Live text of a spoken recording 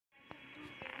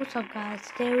What's up, guys?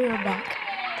 Today we are back.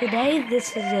 Today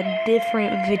this is a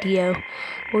different video.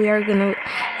 We are gonna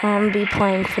be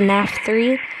playing FNAF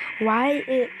 3. Why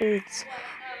it is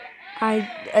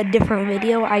a different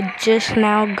video? I just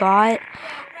now got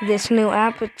this new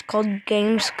app. It's called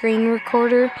Game Screen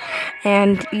Recorder,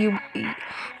 and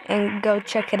go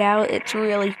check it out. It's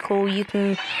really cool. You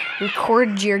can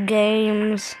record your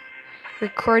games,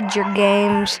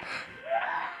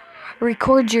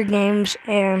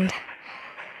 and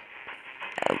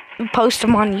post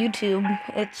them on YouTube.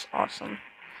 It's awesome.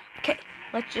 Okay,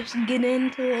 let's just get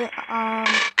into it. Hold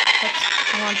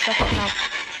on a second now.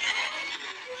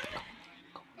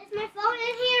 Is my phone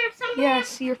in here somewhere?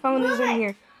 Yes, your phone is in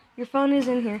here. Your phone is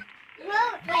in here.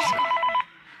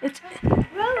 It's right there.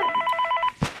 Hey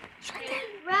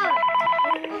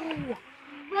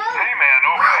man,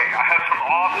 okay, I have some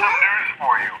awesome news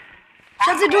for you.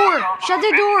 Shut the door! Shut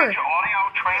the door! Audio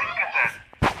training cassettes.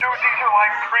 Dude, these are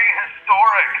like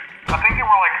prehistoric. I think they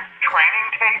were like training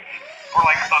tapes for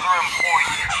like other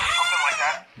employees or something like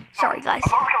that. Sorry, guys. I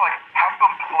thought we could like have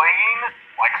them playing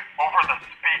like over the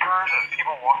speakers as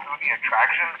people walk through the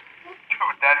attraction.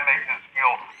 Dude, that makes us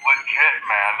feel legit,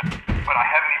 man. But I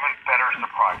have an even better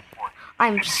surprise for you.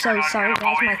 I'm so sorry,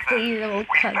 guys. My 3-year-old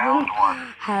cousin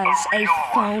has a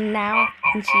phone now,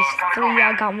 and she's 3.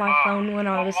 I got my phone when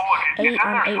I was 8.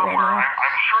 I'm 8 right now.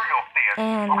 I'm sure you'll see it.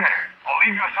 And okay, I'll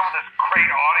leave you with some of this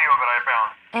great audio that I found.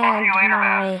 Talk to you later,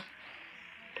 man.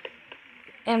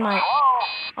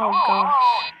 Oh gosh.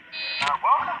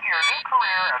 Welcome to your new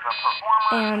career as a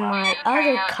performer. And my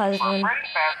other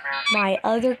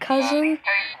cousin,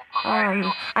 I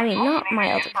mean, not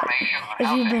my other cousin. If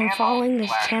you've been following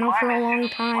this channel for a long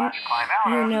time,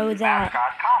 you know that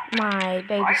my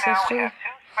baby sister,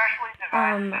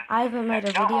 I haven't made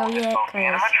a video yet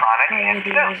because my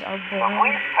videos are boring.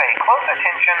 Please pay close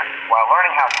attention while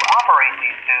learning how to operate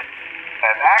these suits,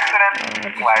 as accidents,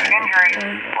 /injury,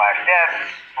 /death,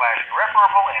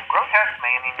 /irreparable and grotesque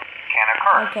maiming can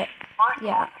occur. Okay,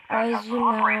 yeah, as you know,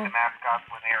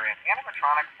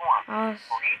 I was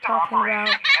talking about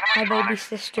my baby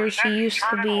sister. She used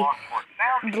to be,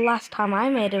 the last time I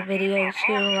made a video,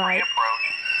 she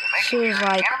was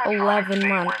like 11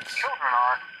 months.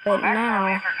 But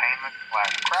now,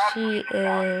 she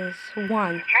is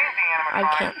 1. I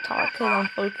can't talk because I'm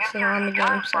focusing on the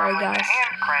game. Sorry, guys.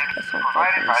 If I'm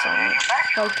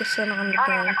focusing on the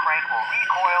game.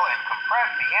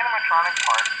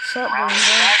 Sup, Rainbow?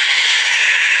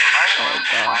 Oh,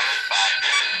 gosh.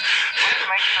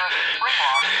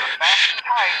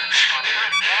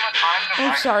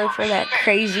 I'm sorry for that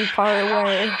crazy part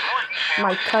where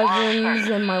my cousins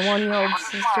and my 1-year-old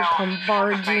sister come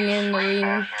barging in the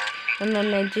room, and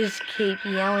then they just keep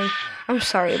yelling. I'm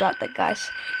sorry about that,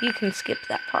 guys. You can skip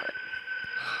that part.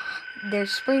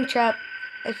 There's Springtrap.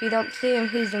 If you don't see him,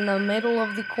 he's in the middle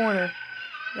of the corner.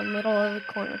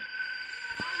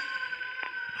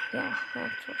 Yeah,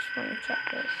 that's where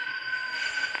Springtrap is.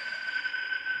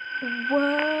 What?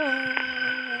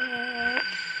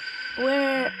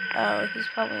 Where? Oh, he's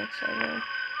probably inside room.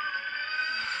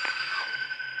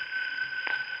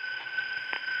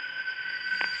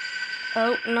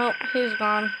 Oh, nope, he's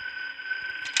gone.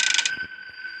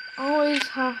 Always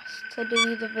has to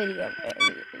do the video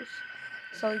values.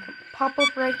 So you can pop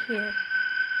up right here.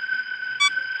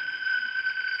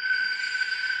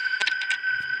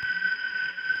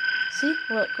 See?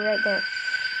 Look, right there.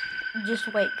 Just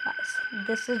wait, guys.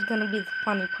 This is gonna be the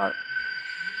funny part.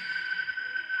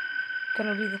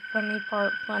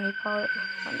 Funny part.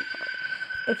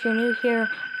 If you're new here,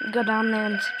 go down there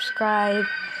and subscribe.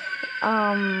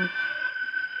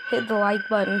 Hit the like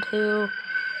button too.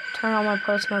 Turn on my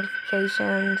post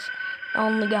notifications. I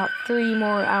only got 3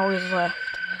 more hours left.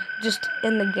 Just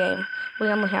in the game. We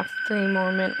only have 3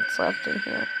 more minutes left in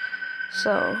here.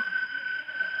 So,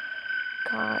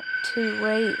 got to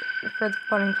wait for the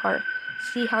funny part.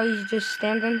 See how he's just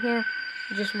standing here?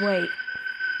 Just wait.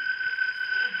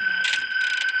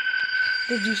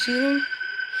 Did you see him?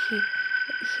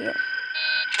 Here.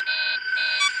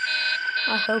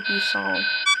 I hope you saw him.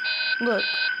 Look.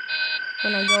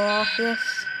 When I go off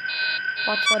this,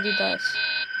 watch what he does.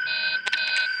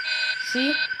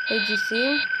 See? Did you see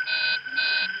him?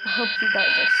 I hope you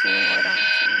guys are seeing what I'm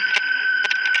seeing.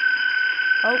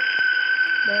 Oh,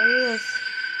 there he is.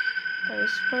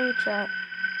 There's Springtrap.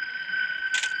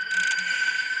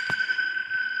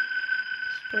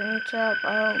 I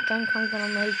don't think I'm gonna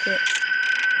make it.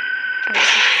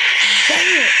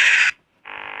 Dang it!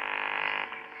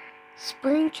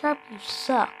 Springtrap, you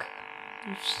suck.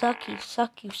 You suck.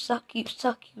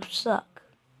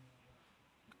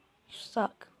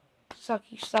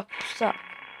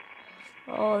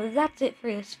 well, that's it for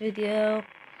this video.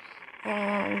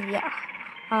 And yeah,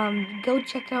 go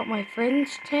check out my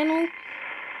friend's channel.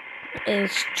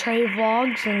 It's Trey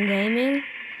Vlogs and Gaming.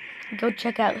 Go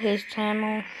check out his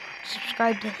channel.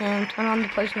 Subscribe to him. Turn on the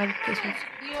post notifications.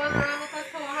 You are the one with us,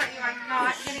 so you are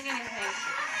not getting any